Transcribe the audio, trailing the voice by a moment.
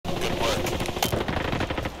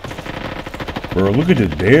Bro, look at the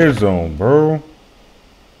dead zone, bro.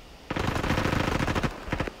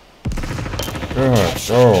 God,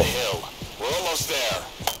 oh. We're almost there.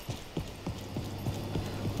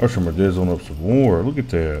 I should my dead zone up some more. Look at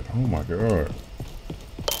that. Oh my god.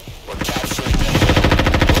 We're capturing the hill.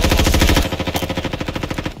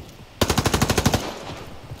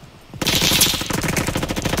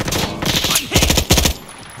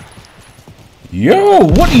 Yo,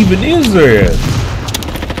 what even is that?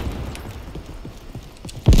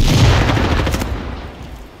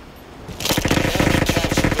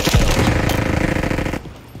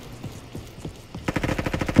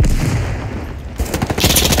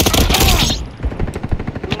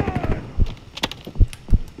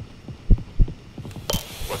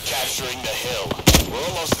 Capturing the hill. We're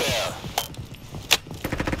almost there.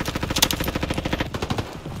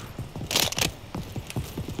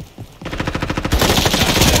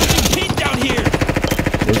 Heat down here.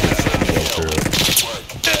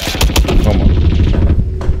 Come on.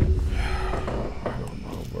 I don't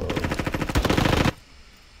know, bro.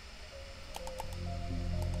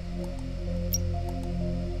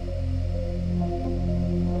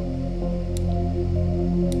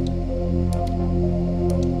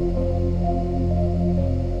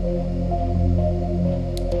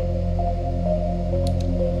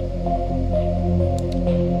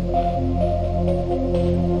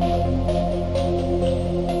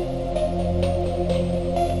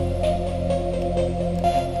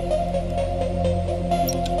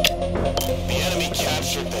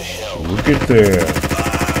 Look at that.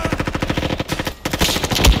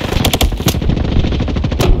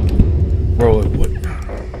 Bro, what?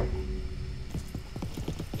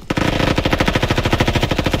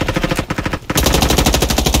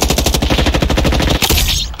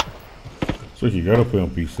 So you gotta play on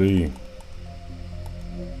PC.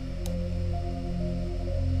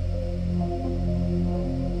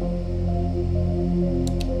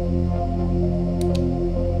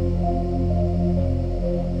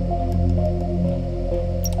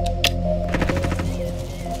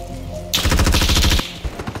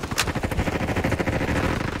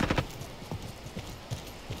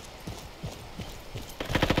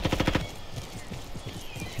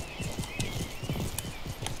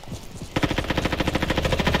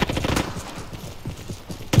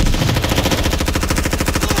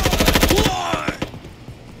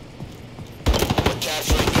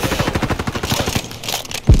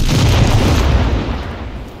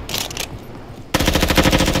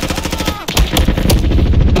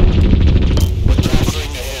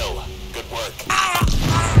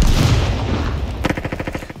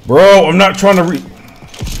 Bro, I'm not trying to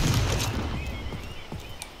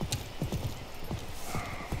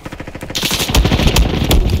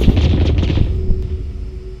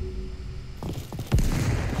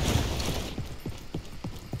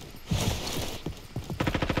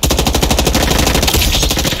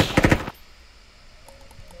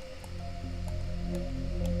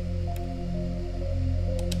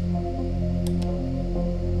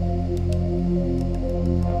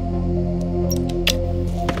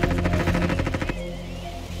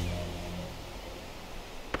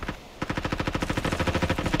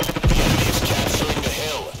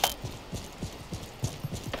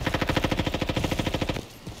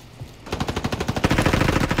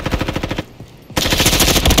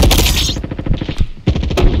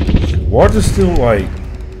Why is still like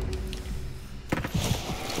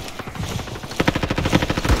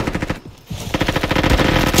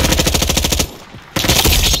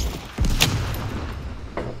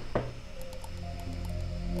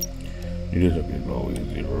it is a bit low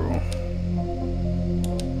easy, bro.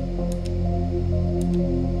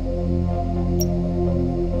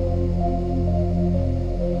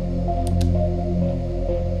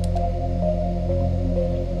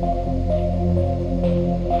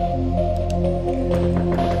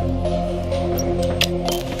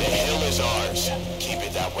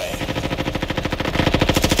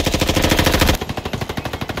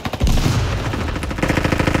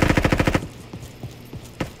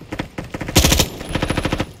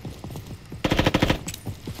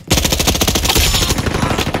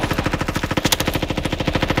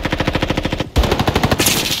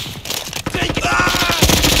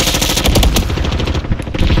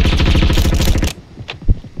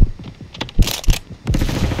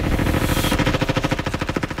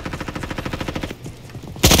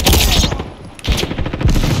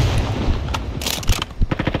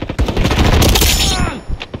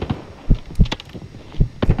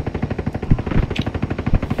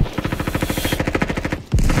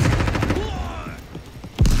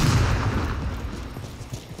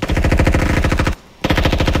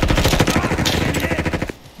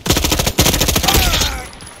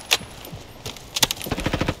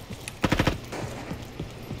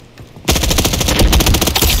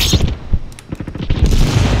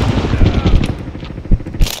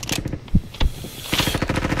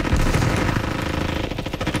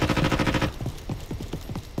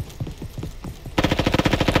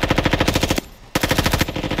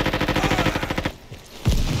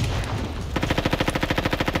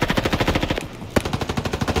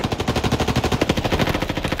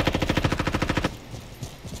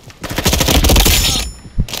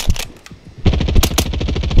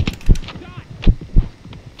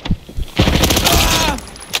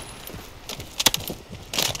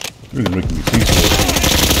 Really making me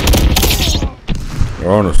peaceful.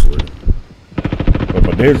 Honestly. But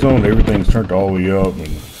my dead zone, everything's turned all the way up and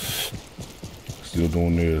still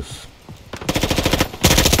doing this.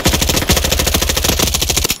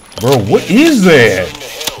 Bro, what is that?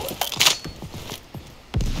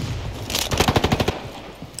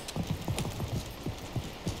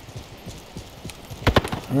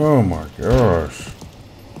 Oh my gosh.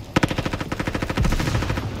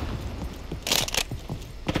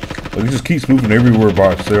 Like, it just keeps moving everywhere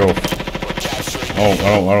by itself. I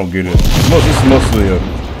don't get it. This is mostly a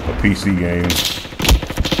PC game.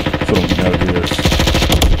 So I don't get out of this.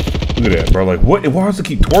 Look at that, bro. Like, what? Why does it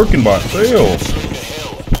keep twerking by itself?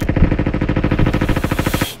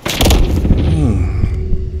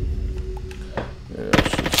 Yeah, that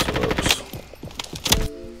shit sucks.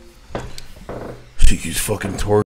 She keeps fucking twerking.